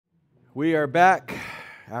We are back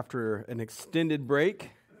after an extended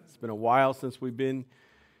break. It's been a while since we've been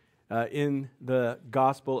in the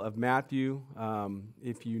Gospel of Matthew.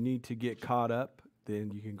 If you need to get caught up,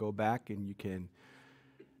 then you can go back and you can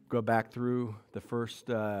go back through the first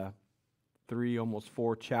three, almost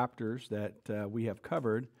four chapters that we have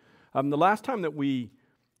covered. The last time that we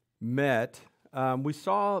met, we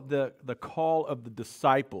saw the call of the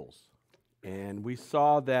disciples. And we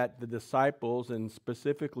saw that the disciples, and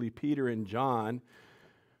specifically Peter and John,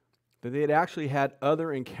 that they had actually had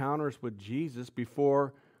other encounters with Jesus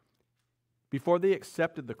before they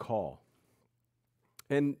accepted the call.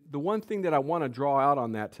 And the one thing that I want to draw out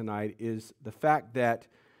on that tonight is the fact that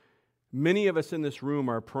many of us in this room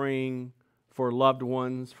are praying for loved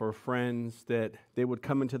ones, for friends, that they would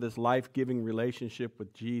come into this life-giving relationship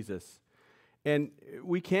with Jesus. And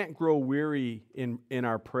we can't grow weary in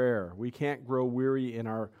our prayer. We can't grow weary in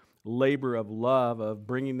our labor of love, of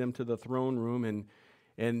bringing them to the throne room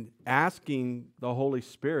and asking the Holy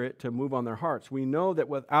Spirit to move on their hearts. We know that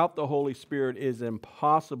without the Holy Spirit, it is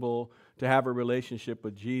impossible to have a relationship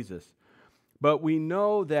with Jesus. But we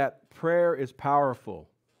know that prayer is powerful.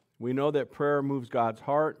 We know that prayer moves God's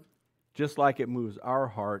heart, just like it moves our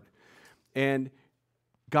heart. And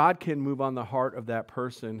God can move on the heart of that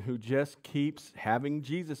person who just keeps having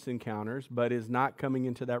Jesus encounters, but is not coming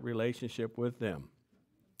into that relationship with them.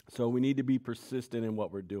 So we need to be persistent in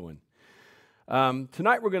what we're doing.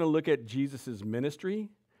 Tonight we're going to look at Jesus' ministry.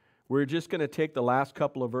 We're just going to take the last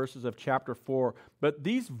couple of verses of chapter 4, but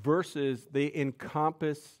these verses, they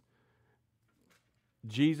encompass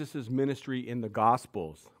Jesus' ministry in the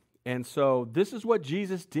Gospels. And so this is what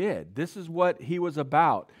Jesus did. This is what he was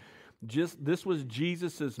about. This was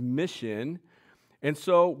Jesus' mission. And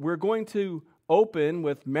so we're going to open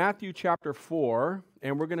with Matthew chapter 4,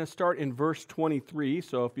 and we're going to start in verse 23.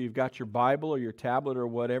 So if you've got your Bible or your tablet or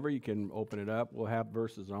whatever, you can open it up. We'll have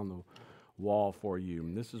verses on the wall for you.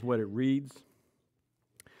 And this is what it reads.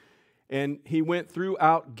 And he went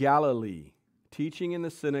throughout Galilee, teaching in the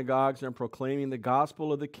synagogues and proclaiming the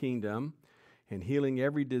gospel of the kingdom and healing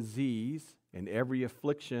every disease and every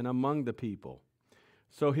affliction among the people.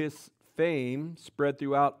 So his fame spread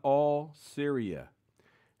throughout all Syria,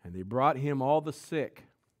 and they brought him all the sick,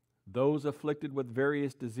 those afflicted with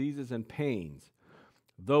various diseases and pains,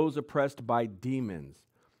 those oppressed by demons,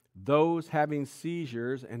 those having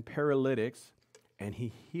seizures and paralytics, and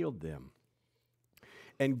he healed them.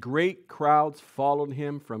 And great crowds followed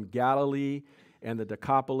him from Galilee and the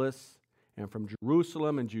Decapolis, and from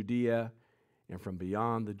Jerusalem and Judea, and from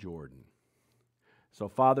beyond the Jordan. So,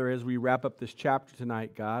 Father, as we wrap up this chapter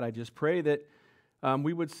tonight, God, I just pray that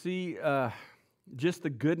we would see just the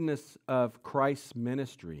goodness of Christ's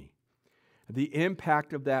ministry, the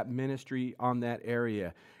impact of that ministry on that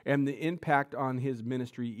area, and the impact on his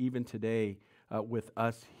ministry even today with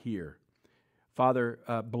us here. Father,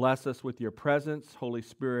 bless us with your presence. Holy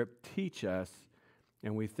Spirit, teach us,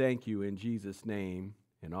 and we thank you in Jesus' name.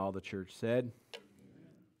 And all the church said.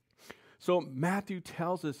 So Matthew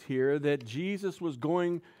tells us here that Jesus was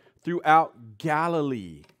going throughout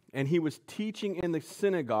Galilee, and he was teaching in the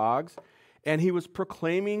synagogues, and he was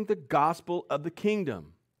proclaiming the gospel of the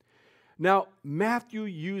kingdom. Now, Matthew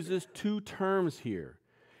uses two terms here.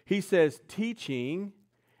 He says teaching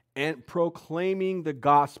and proclaiming the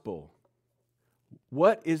gospel.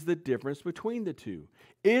 What is the difference between the two?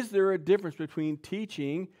 Is there a difference between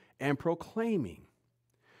teaching and proclaiming?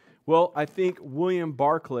 Well, I think William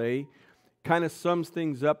Barclay kind of sums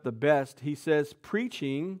things up the best. He says,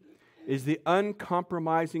 preaching is the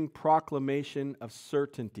uncompromising proclamation of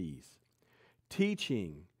certainties.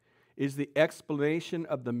 Teaching is the explanation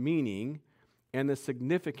of the meaning and the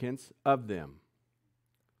significance of them.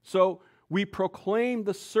 So we proclaim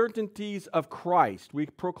the certainties of Christ. We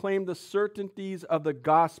proclaim the certainties of the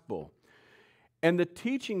gospel. And the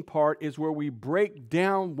teaching part is where we break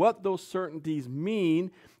down what those certainties mean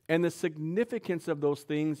and the significance of those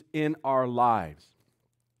things in our lives.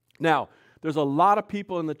 Now, there's a lot of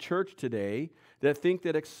people in the church today that think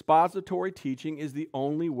that expository teaching is the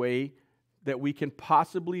only way that we can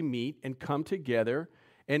possibly meet and come together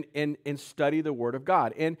and study the Word of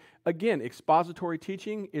God. And again, expository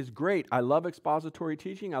teaching is great. I love expository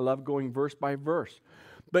teaching. I love going verse by verse.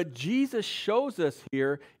 But Jesus shows us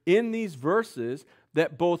here in these verses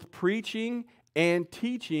that both preaching and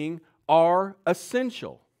teaching are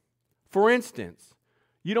essential. For instance,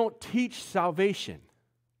 you don't teach salvation.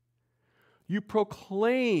 You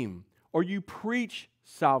proclaim or you preach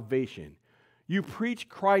salvation. You preach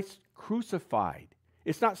Christ crucified.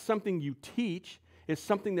 It's not something you teach. It's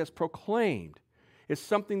something that's proclaimed. It's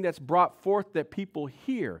something that's brought forth that people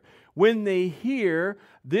hear. When they hear,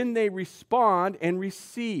 then they respond and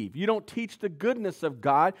receive. You don't teach the goodness of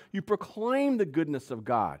God, you proclaim the goodness of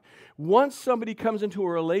God. Once somebody comes into a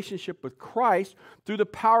relationship with Christ through the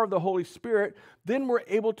power of the Holy Spirit, then we're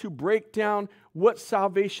able to break down what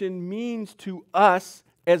salvation means to us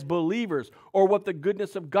as believers, or what the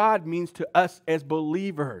goodness of God means to us as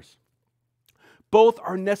believers. Both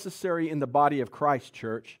are necessary in the body of Christ,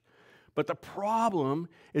 church. But the problem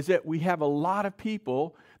is that we have a lot of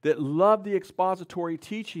people that love the expository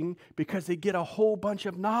teaching because they get a whole bunch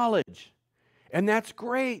of knowledge. And that's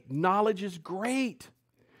great. Knowledge is great.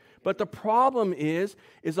 But the problem is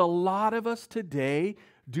a lot of us today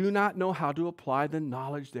do not know how to apply the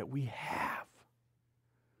knowledge that we have.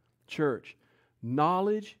 Church,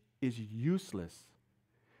 knowledge is useless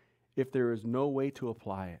if there is no way to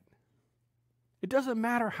apply it. It doesn't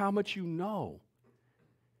matter how much you know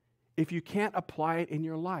if you can't apply it in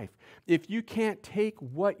your life. If you can't take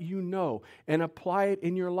what you know and apply it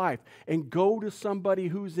in your life and go to somebody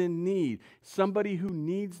who's in need, somebody who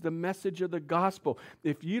needs the message of the gospel,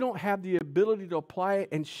 if you don't have the ability to apply it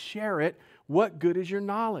and share it, what good is your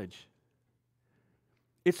knowledge?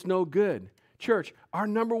 It's no good. Church, our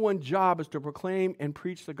number one job is to proclaim and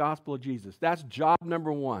preach the gospel of Jesus. That's job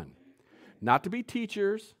number one. Not to be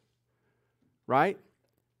teachers, right?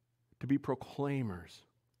 To be proclaimers.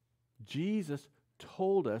 Jesus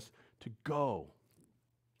told us to go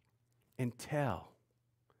and tell.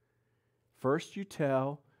 First you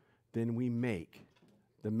tell, then we make.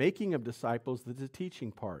 The making of disciples is the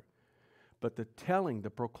teaching part. But the telling, the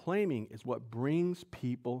proclaiming is what brings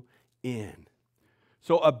people in.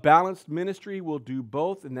 So a balanced ministry will do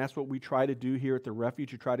both, and that's what we try to do here at the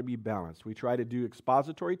Refuge. We try to be balanced. We try to do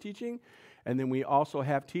expository teaching, and then we also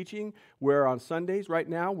have teaching where on Sundays right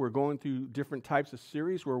now we're going through different types of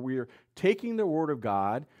series where we're taking the Word of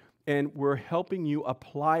God and we're helping you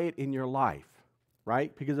apply it in your life,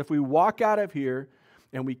 right? Because if we walk out of here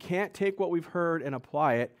and we can't take what we've heard and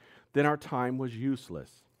apply it, then our time was useless.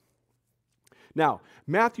 Now,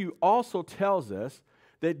 Matthew also tells us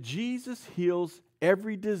that Jesus heals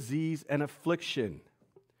every disease and affliction.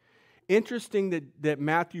 Interesting that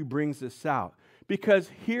Matthew brings this out, because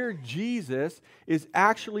here Jesus is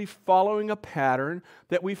actually following a pattern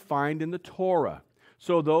that we find in the Torah.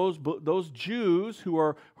 So those Jews who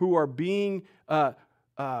are being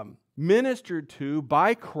ministered to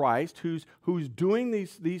by Christ, who's doing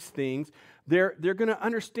these things, they're going to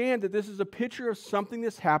understand that this is a picture of something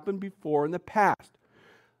that's happened before in the past.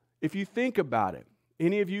 If you think about it,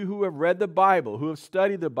 any of you who have read the Bible, who have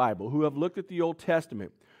studied the Bible, who have looked at the Old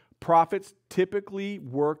Testament, prophets typically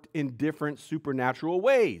worked in different supernatural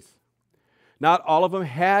ways. Not all of them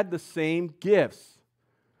had the same gifts,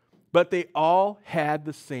 but they all had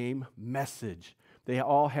the same message. They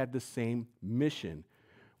all had the same mission.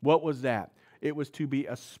 What was that? It was to be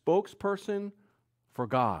a spokesperson for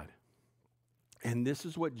God. And this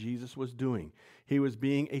is what Jesus was doing. He was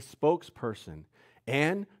being a spokesperson.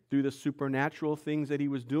 And through the supernatural things that he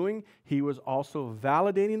was doing, he was also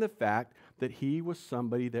validating the fact that he was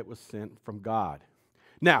somebody that was sent from God.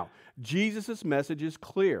 Now, Jesus' message is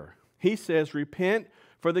clear. He says, repent,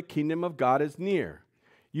 for the kingdom of God is near.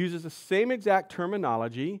 Uses the same exact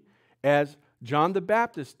terminology as John the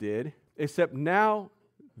Baptist did, except now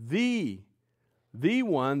the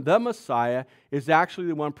one, the Messiah, is actually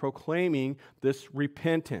the one proclaiming this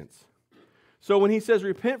repentance. So when he says,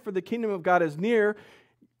 repent, for the kingdom of God is near,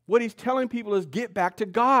 what he's telling people is get back to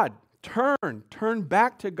God. Turn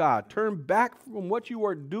back to God. Turn back from what you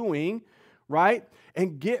are doing, right?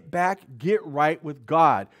 And get right with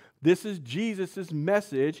God. This is Jesus'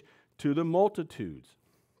 message to the multitudes.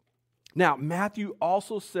 Now, Matthew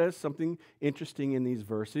also says something interesting in these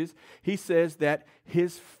verses. He says that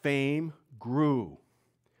his fame grew.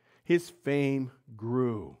 His fame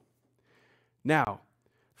grew. Now,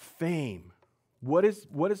 fame. What is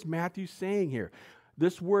Matthew saying here?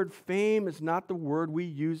 This word fame is not the word we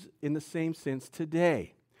use in the same sense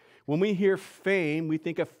today. When we hear fame, we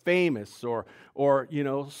think of famous or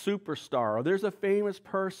superstar, or there's a famous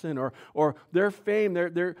person, or their fame,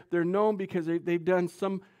 they're known because they've done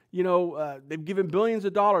some, they've given billions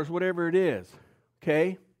of dollars, whatever it is.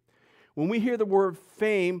 Okay? When we hear the word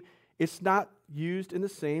fame, it's not used in the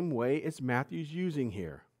same way as Matthew's using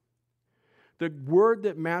here. The word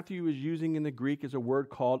that Matthew is using in the Greek is a word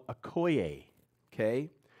called akoie. Okay?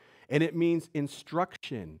 And it means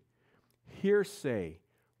instruction, hearsay,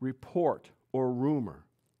 report, or rumor.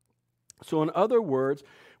 So in other words,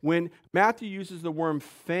 when Matthew uses the word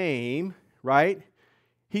fame, right,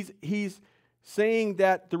 he's saying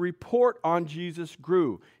that the report on Jesus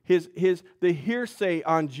grew. The hearsay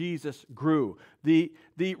on Jesus grew. The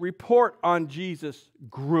report on Jesus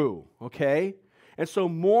grew, okay? And so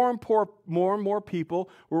more and more people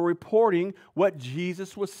were reporting what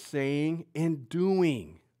Jesus was saying and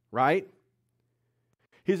doing, right?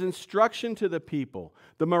 His instruction to the people,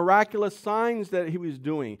 the miraculous signs that he was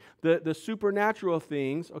doing, the supernatural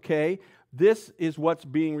things, okay? This is what's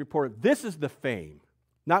being reported. This is the fame.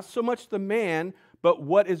 Not so much the man, but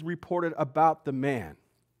what is reported about the man.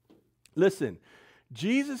 Listen,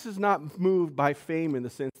 Jesus is not moved by fame in the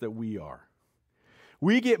sense that we are.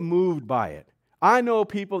 We get moved by it. I know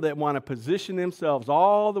people that want to position themselves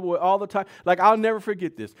all the time. Like, I'll never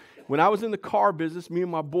forget this. When I was in the car business, me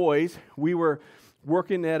and my boys, we were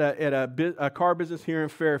working at a car business here in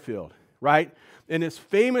Fairfield, right? And this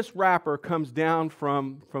famous rapper comes down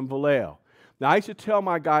from Vallejo. Now, I used to tell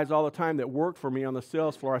my guys all the time that worked for me on the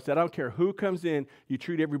sales floor, I said, I don't care who comes in, you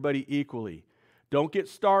treat everybody equally. Don't get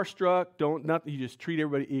starstruck, you just treat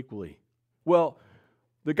everybody equally. Well,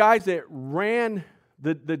 the guys that ran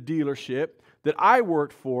the dealership that I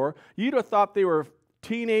worked for, you'd have thought they were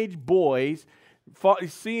teenage boys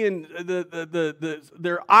seeing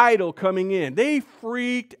their idol coming in. They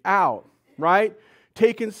freaked out, right?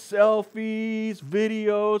 Taking selfies,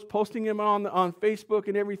 videos, posting them on Facebook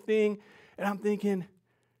and everything. And I'm thinking,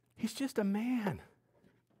 he's just a man.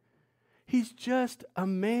 He's just a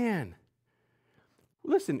man.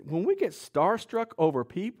 Listen, when we get starstruck over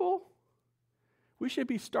people, we should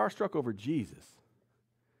be starstruck over Jesus.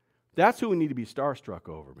 That's who we need to be starstruck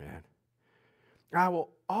over, man. I will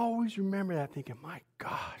always remember that thinking, my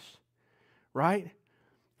gosh, right?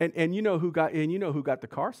 And you know who got the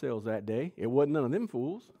car sales that day? It wasn't none of them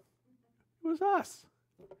fools. It was us.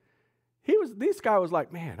 This guy was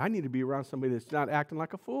like, man, I need to be around somebody that's not acting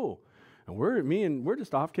like a fool. And we're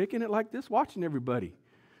just off kicking it like this, watching everybody.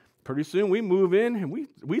 Pretty soon we move in and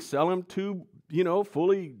we sell them two,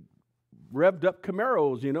 fully revved up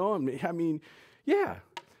Camaros, I mean, yeah.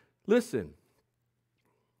 Listen,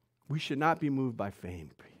 we should not be moved by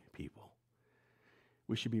fame, people.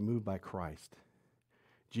 We should be moved by Christ.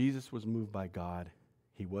 Jesus was moved by God.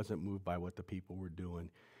 He wasn't moved by what the people were doing.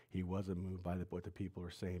 He wasn't moved by what the people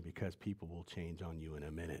are saying, because people will change on you in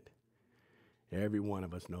a minute. Every one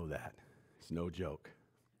of us know that. It's no joke.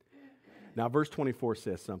 Now, verse 24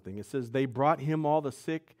 says something. It says, they brought him all the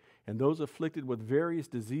sick and those afflicted with various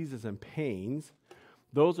diseases and pains,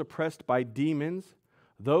 those oppressed by demons,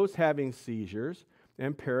 those having seizures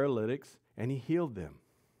and paralytics, and he healed them.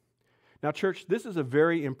 Now, church, this is a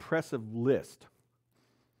very impressive list.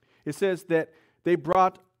 It says that they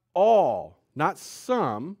brought all, not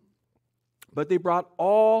some, but they brought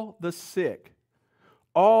all the sick,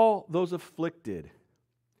 all those afflicted.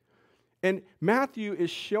 And Matthew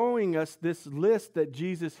is showing us this list that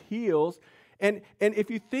Jesus heals. And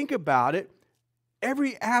if you think about it,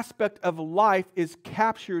 every aspect of life is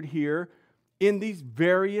captured here in these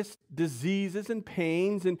various diseases and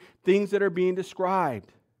pains and things that are being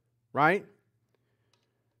described, right?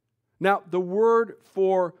 Now, the word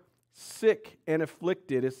for sick and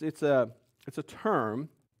afflicted, it's a term.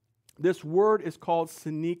 This word is called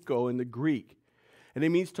syneko in the Greek, and it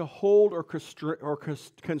means to hold or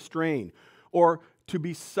constrain or to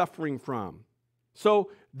be suffering from.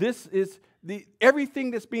 So this is everything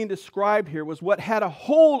that's being described here was what had a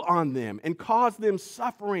hold on them and caused them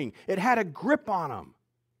suffering. It had a grip on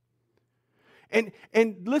them.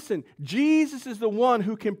 And listen, Jesus is the one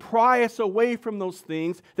who can pry us away from those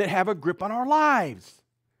things that have a grip on our lives.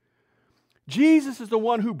 Jesus is the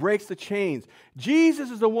one who breaks the chains. Jesus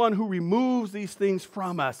is the one who removes these things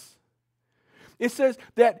from us. It says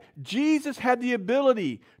that Jesus had the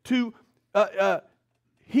ability to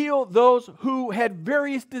heal those who had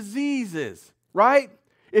various diseases, right?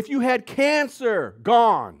 If you had cancer,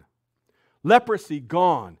 gone. Leprosy,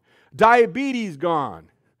 gone. Diabetes, gone.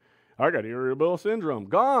 I got irritable syndrome,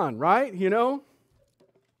 gone, right?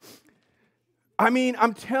 I mean,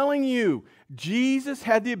 I'm telling you, Jesus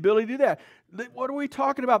had the ability to do that. What are we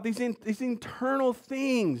talking about? These internal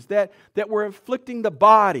things that were afflicting the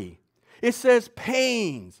body. It says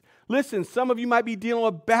pains. Listen, some of you might be dealing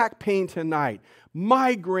with back pain tonight,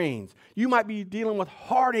 migraines. You might be dealing with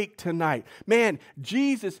heartache tonight. Man,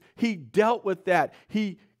 Jesus, He dealt with that.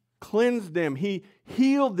 He cleansed them. He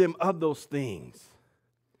healed them of those things.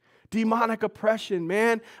 Demonic oppression,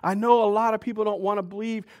 man. I know a lot of people don't want to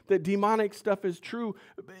believe that demonic stuff is true.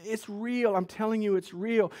 It's real. I'm telling you, it's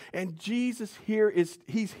real. And Jesus here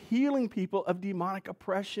He's healing people of demonic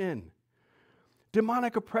oppression.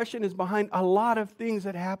 Demonic oppression is behind a lot of things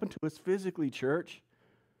that happen to us physically, church.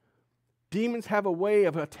 Demons have a way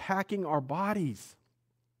of attacking our bodies.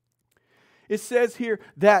 It says here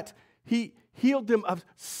that he healed them of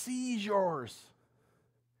seizures.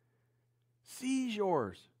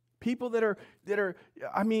 Seizures. People that are,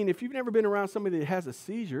 I mean, if you've never been around somebody that has a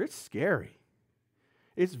seizure, it's scary.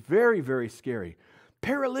 It's very, very scary.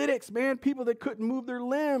 Paralytics, man, people that couldn't move their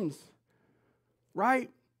limbs, right?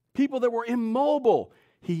 People that were immobile.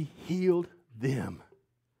 He healed them.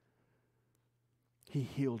 He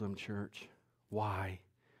healed them, church. Why?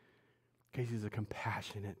 Because he's a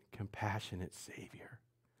compassionate Savior.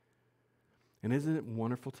 And isn't it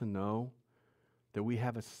wonderful to know that we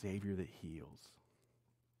have a Savior that heals?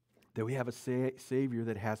 That we have a Savior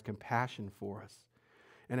that has compassion for us,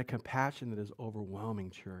 and a compassion that is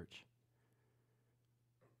overwhelming, church.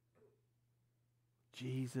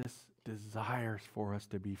 Jesus desires for us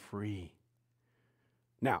to be free.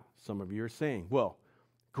 Now, some of you are saying, well,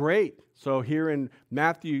 great. So here in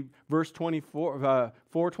Matthew verse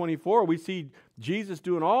 4:24, we see Jesus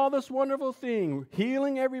doing all this wonderful thing,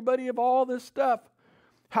 healing everybody of all this stuff.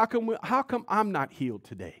 How come I'm not healed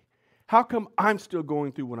today? How come I'm still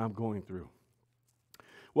going through what I'm going through?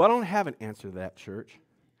 Well, I don't have an answer to that, church.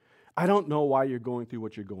 I don't know why you're going through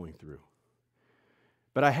what you're going through.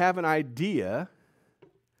 But I have an idea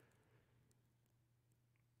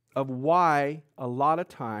of why a lot of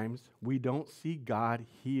times we don't see God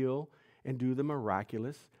heal and do the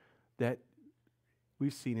miraculous that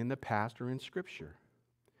we've seen in the past or in Scripture.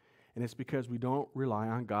 And it's because we don't rely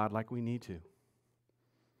on God like we need to.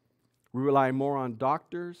 We rely more on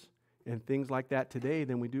doctors and things like that today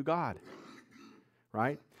than we do God,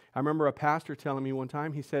 right? I remember a pastor telling me one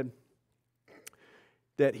time, he said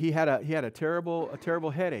that he had a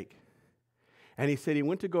terrible headache. And he said he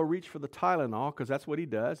went to go reach for the Tylenol, because that's what he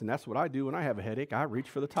does, and that's what I do when I have a headache. I reach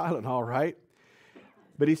for the Tylenol, right?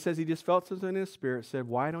 But he says he just felt something in his spirit, said,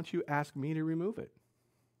 why don't you ask me to remove it?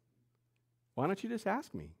 Why don't you just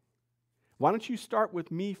ask me? Why don't you start with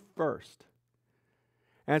me first?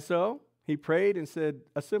 And so he prayed and said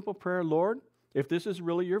a simple prayer, Lord, if this is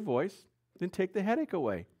really your voice, then take the headache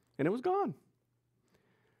away. And it was gone.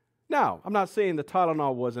 Now, I'm not saying the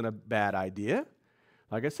Tylenol wasn't a bad idea.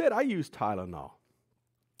 Like I said, I use Tylenol.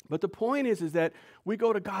 But the point is that we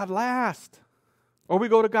go to God last. Or we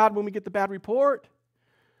go to God when we get the bad report.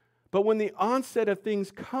 But when the onset of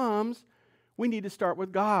things comes, we need to start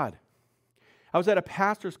with God. I was at a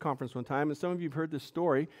pastor's conference one time, and some of you have heard this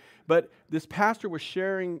story, but this pastor was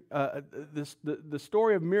sharing the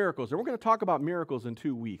story of miracles. And we're going to talk about miracles in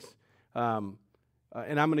 2 weeks. And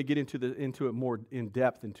I'm going to get into it more in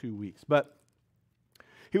depth in 2 weeks. But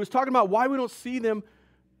he was talking about why we don't see them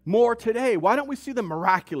more today. Why don't we see the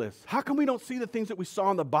miraculous? How come we don't see the things that we saw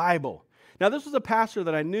in the Bible? Now, this was a pastor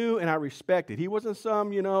that I knew and I respected. He wasn't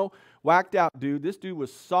some, whacked out dude. This dude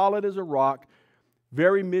was solid as a rock,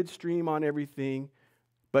 very midstream on everything.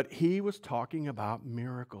 But he was talking about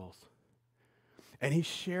miracles. And he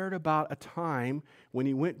shared about a time when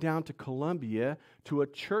he went down to Colombia to a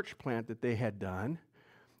church plant that they had done.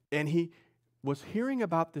 And he was hearing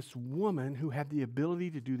about this woman who had the ability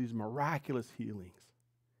to do these miraculous healings.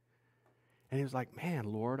 And he was like,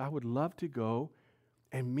 man, Lord, I would love to go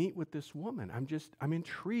and meet with this woman. I'm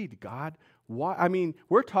intrigued, God. Why? I mean,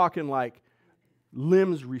 we're talking like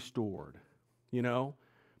limbs restored,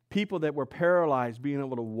 people that were paralyzed being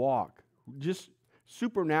able to walk, just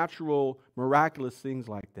supernatural, miraculous things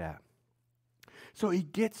like that. So he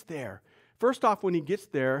gets there. First off, when he gets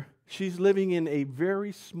there, she's living in a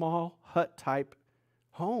very small hut-type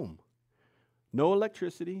home. No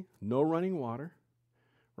electricity, no running water,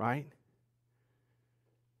 right?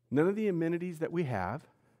 None of the amenities that we have.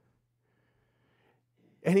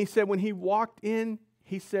 And he said when he walked in,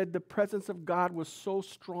 he said the presence of God was so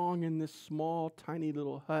strong in this small, tiny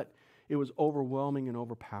little hut, it was overwhelming and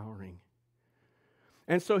overpowering.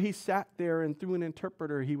 And so he sat there, and through an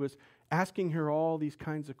interpreter, he was asking her all these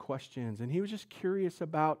kinds of questions. And he was just curious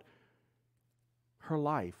about her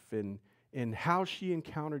life and how she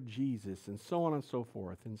encountered Jesus and so on and so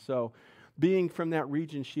forth. And so being from that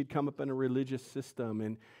region, she had come up in a religious system,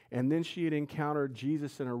 and then she had encountered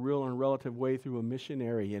Jesus in a real and relative way through a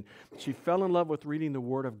missionary, and she fell in love with reading the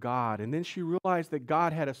Word of God, and then she realized that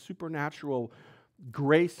God had a supernatural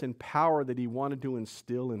grace and power that He wanted to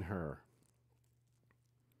instill in her.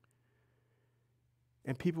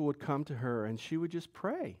 And people would come to her, and she would just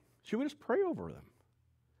pray. She would just pray over them.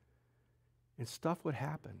 And stuff would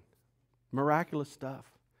happen. Miraculous stuff.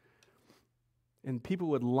 And people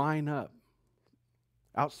would line up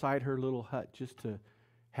outside her little hut just to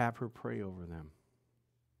have her pray over them.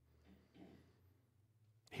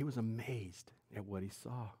 He was amazed at what he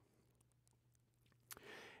saw.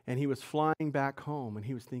 And he was flying back home, and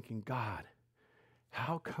he was thinking, God,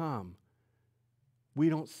 how come we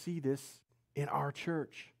don't see this in our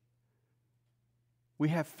church? We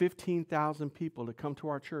have 15,000 people that come to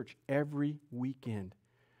our church every weekend.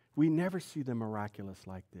 We never see the miraculous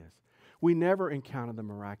like this. We never encounter the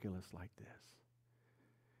miraculous like this.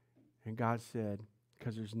 And God said,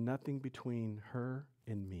 because there's nothing between her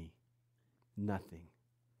and me. Nothing.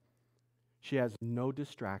 She has no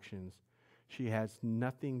distractions. She has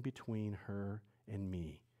nothing between her and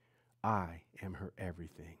me. I am her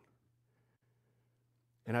everything.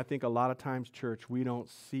 And I think a lot of times, church, we don't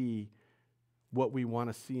see what we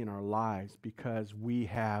want to see in our lives because we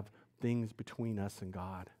have things between us and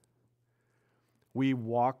God. We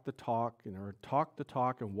walk the talk, or talk the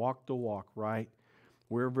talk and walk the walk, right?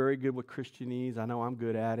 We're very good with Christianese. I know I'm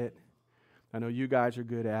good at it. I know you guys are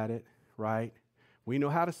good at it, right? We know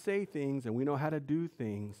how to say things and we know how to do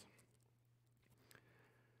things.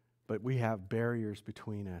 But we have barriers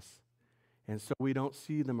between us. And so we don't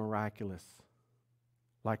see the miraculous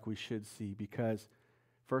like we should see because,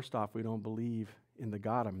 first off, we don't believe in the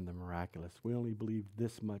God of the miraculous. We only believe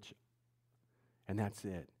this much, and that's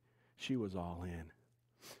it. She was all in.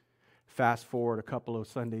 Fast forward a couple of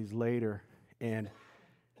Sundays later, and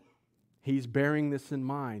he's bearing this in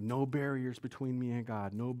mind. No barriers between me and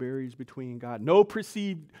God. No barriers between God. No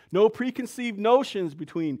preconceived notions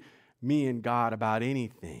between me and God about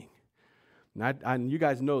anything. And you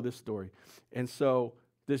guys know this story. And so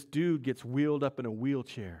this dude gets wheeled up in a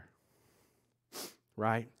wheelchair,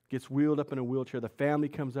 right? Gets wheeled up in a wheelchair. The family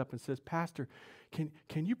comes up and says, Pastor,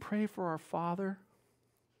 can you pray for our father?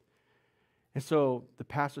 And so the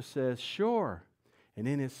pastor says, sure. And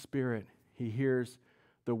in his spirit, he hears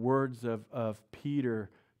the words of Peter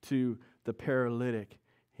to the paralytic.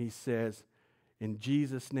 He says, in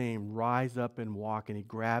Jesus' name, rise up and walk. And he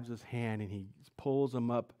grabs his hand and he pulls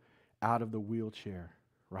him up out of the wheelchair,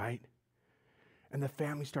 right? And the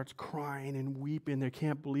family starts crying and weeping. They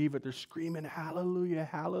can't believe it. They're screaming, hallelujah,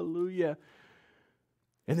 hallelujah.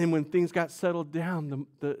 And then when things got settled down,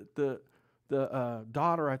 the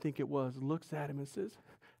daughter, I think it was, looks at him and says,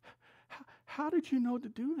 how did you know to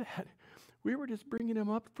do that? We were just bringing him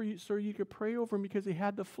up for you so you could pray over him because he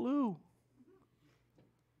had the flu.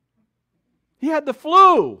 He had the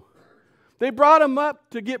flu. They brought him up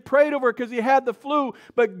to get prayed over because he had the flu.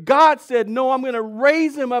 But God said, no, I'm going to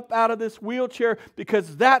raise him up out of this wheelchair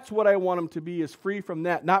because that's what I want him to be, is free from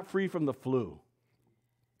that, not free from the flu.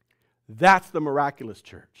 That's the miraculous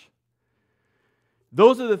church.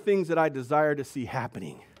 Those are the things that I desire to see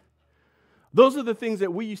happening. Those are the things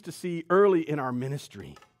that we used to see early in our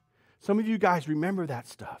ministry. Some of you guys remember that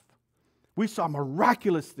stuff. We saw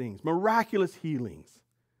miraculous things, miraculous healings.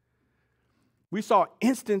 We saw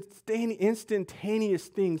instantaneous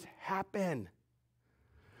things happen.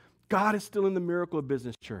 God is still in the miracle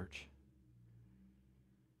business, church.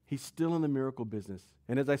 He's still in the miracle business.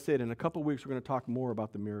 And as I said, in a couple weeks, we're going to talk more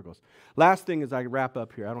about the miracles. Last thing as I wrap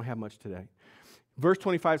up here, I don't have much today. Verse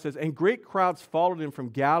 25 says, and great crowds followed him from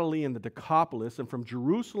Galilee and the Decapolis, and from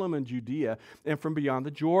Jerusalem and Judea, and from beyond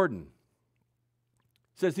the Jordan.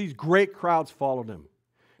 It says these great crowds followed him.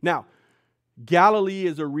 Now, Galilee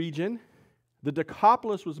is a region. The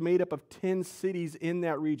Decapolis was made up of 10 cities in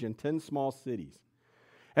that region, 10 small cities.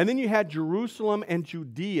 And then you had Jerusalem and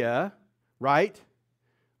Judea, right?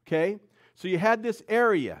 Okay? So you had this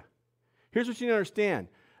area. Here's what you need to understand.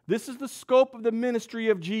 This is the scope of the ministry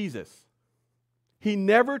of Jesus. He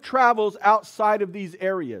never travels outside of these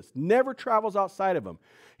areas. Never travels outside of them.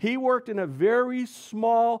 He worked in a very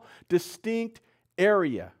small, distinct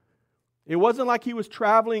area. It wasn't like he was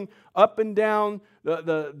traveling up and down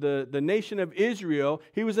the nation of Israel.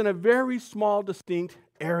 He was in a very small, distinct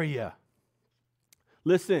area.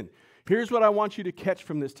 Listen, here's what I want you to catch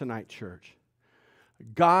from this tonight, church.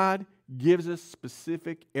 God gives us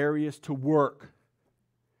specific areas to work.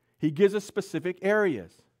 He gives us specific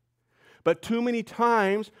areas. But too many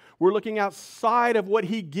times, we're looking outside of what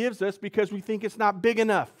He gives us because we think it's not big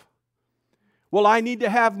enough. Well, I need to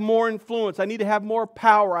have more influence. I need to have more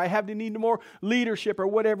power. I need more leadership or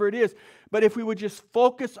whatever it is. But if we would just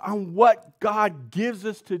focus on what God gives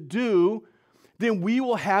us to do, then we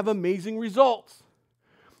will have amazing results.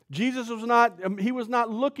 Jesus was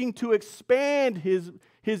not looking to expand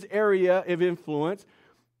his area of influence,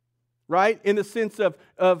 right? In the sense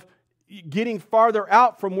of getting farther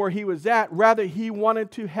out from where he was at. Rather, he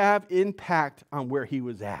wanted to have impact on where he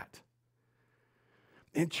was at.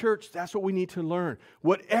 In church, that's what we need to learn.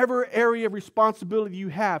 Whatever area of responsibility you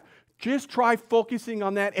have, just try focusing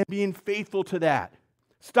on that and being faithful to that.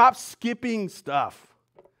 Stop skipping stuff,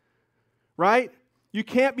 right? You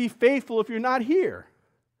can't be faithful if you're not here.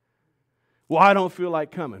 Well, I don't feel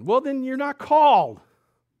like coming. Well, then you're not called.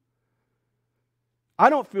 I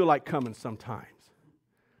don't feel like coming sometimes.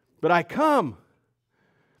 But I come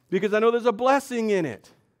because I know there's a blessing in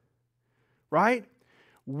it. Right?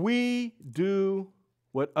 We do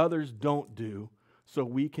what others don't do so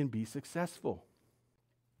we can be successful.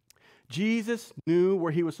 Jesus knew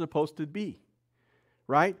where he was supposed to be.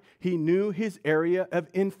 Right? He knew his area of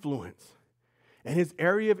influence. And his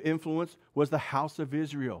area of influence was the house of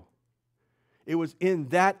Israel. It was in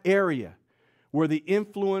that area where the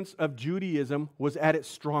influence of Judaism was at its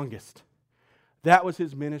strongest. That was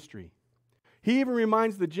his ministry. He even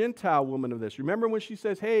reminds the Gentile woman of this. Remember when she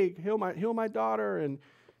says, hey, heal my daughter? And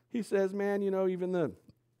he says, man,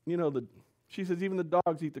 she says, even the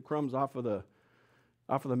dogs eat the crumbs off of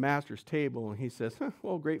the master's table. And he says,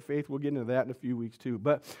 well, great faith. We'll get into that in a few weeks too.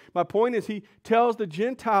 But my point is, he tells the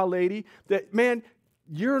Gentile lady that, man,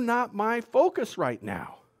 you're not my focus right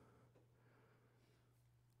now.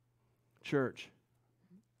 Church,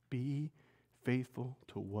 be faithful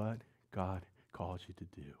to what God calls you to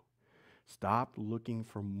do. Stop looking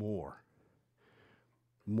for more.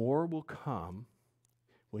 More will come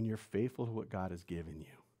when you're faithful to what God has given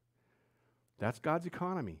you. That's God's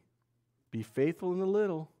economy. Be faithful in the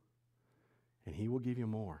little, and he will give you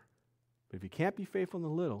more. But if you can't be faithful in the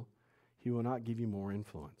little, he will not give you more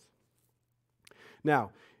influence.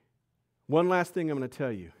 Now, one last thing I'm going to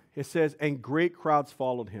tell you. It says, and great crowds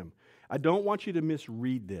followed him. I don't want you to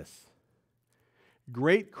misread this.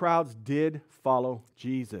 Great crowds did follow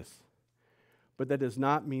Jesus, but that does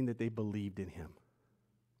not mean that they believed in him.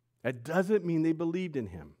 That doesn't mean they believed in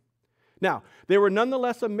him. Now, they were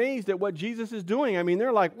nonetheless amazed at what Jesus is doing. I mean,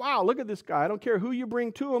 they're like, wow, look at this guy. I don't care who you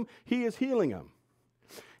bring to him, he is healing them.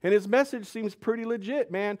 And his message seems pretty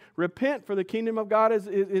legit, man. Repent, for the kingdom of God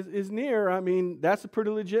is near. I mean, that's a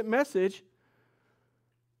pretty legit message.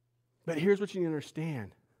 But here's what you need to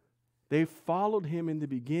understand. They followed him in the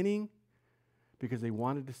beginning because they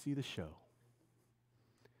wanted to see the show.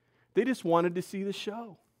 They just wanted to see the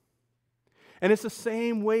show. And it's the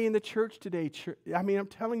same way in the church today. I mean, I'm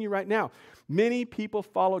telling you right now, many people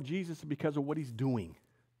follow Jesus because of what he's doing.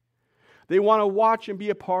 They want to watch and be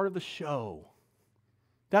a part of the show.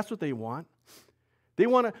 That's what they want. They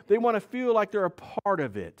want to feel like they're a part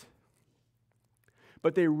of it.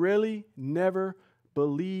 But they really never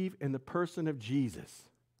believe in the person of Jesus.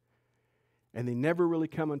 And they never really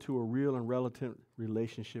come into a real and relative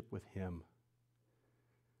relationship with him.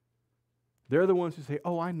 They're the ones who say,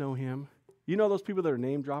 oh, I know him. You know those people that are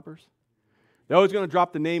name droppers? They're always going to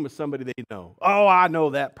drop the name of somebody they know. Oh, I know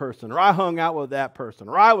that person, or I hung out with that person,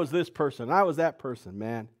 or I was this person, I was that person,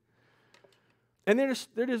 man. And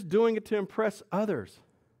they're just doing it to impress others.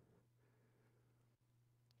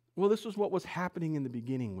 Well, this was what was happening in the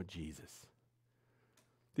beginning with Jesus.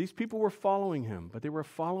 These people were following him, but they were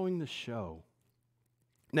following the show.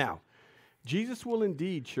 Now, Jesus will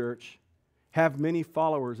indeed, church, have many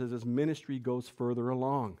followers as his ministry goes further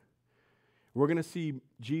along. We're going to see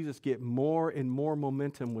Jesus get more and more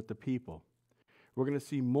momentum with the people. We're going to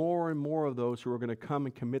see more and more of those who are going to come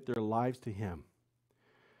and commit their lives to him.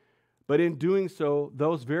 But in doing so,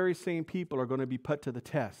 those very same people are going to be put to the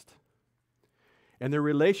test. And their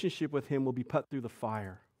relationship with him will be put through the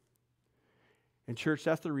fire. And church,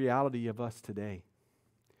 that's the reality of us today.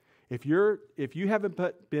 If you haven't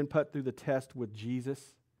been put through the test with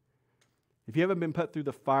Jesus, if you haven't been put through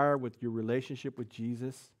the fire with your relationship with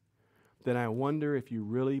Jesus, then I wonder if you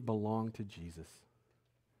really belong to Jesus.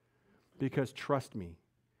 Because trust me,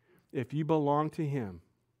 if you belong to him,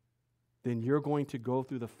 then you're going to go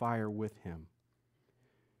through the fire with him.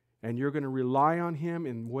 And you're going to rely on him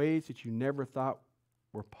in ways that you never thought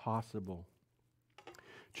were possible.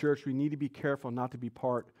 Church, we need to be careful not to be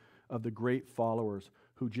part of the great followers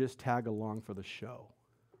who just tag along for the show,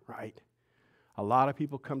 right? A lot of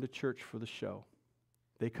people come to church for the show.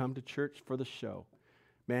 They come to church for the show.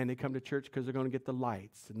 Man, they come to church because they're going to get the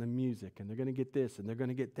lights and the music, and they're going to get this, and they're going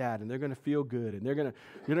to get that, and they're going to feel good, and they're going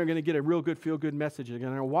to get a real good feel-good message. They're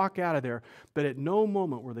going to walk out of there, but at no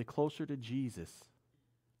moment were they closer to Jesus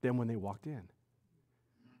than when they walked in.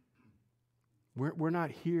 We're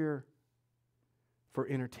not here for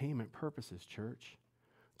entertainment purposes, church.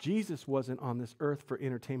 Jesus wasn't on this earth for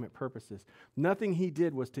entertainment purposes. Nothing he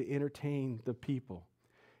did was to entertain the people.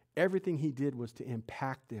 Everything he did was to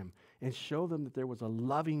impact them and show them that there was a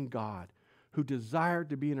loving God who desired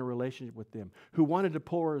to be in a relationship with them, who wanted to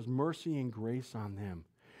pour his mercy and grace on them,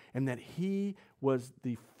 and that he was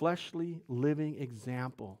the fleshly living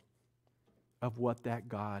example of what that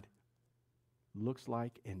God looks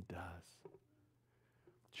like and does.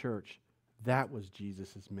 Church, that was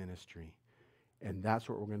Jesus' ministry. And that's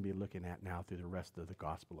what we're going to be looking at now through the rest of the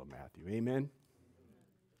Gospel of Matthew. Amen?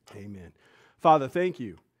 Amen. Father, thank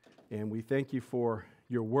you. And we thank you for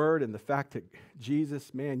your word and the fact that,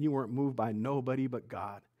 Jesus, man, you weren't moved by nobody but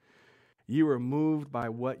God. You were moved by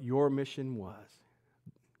what your mission was.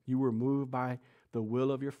 You were moved by the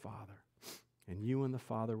will of your Father. And you and the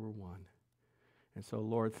Father were one. And so,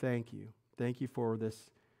 Lord, thank you. Thank you for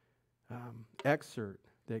this excerpt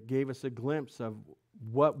that gave us a glimpse of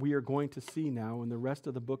what we are going to see now in the rest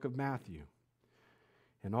of the book of Matthew.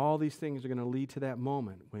 And all these things are going to lead to that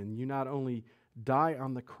moment when you not only die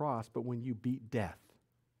on the cross, but when you beat death,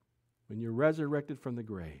 when you're resurrected from the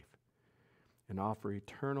grave and offer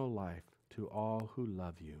eternal life to all who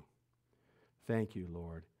love you. Thank you,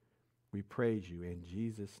 Lord. We praise you in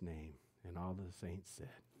Jesus' name. And all the saints said,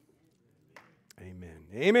 amen.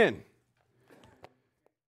 Amen.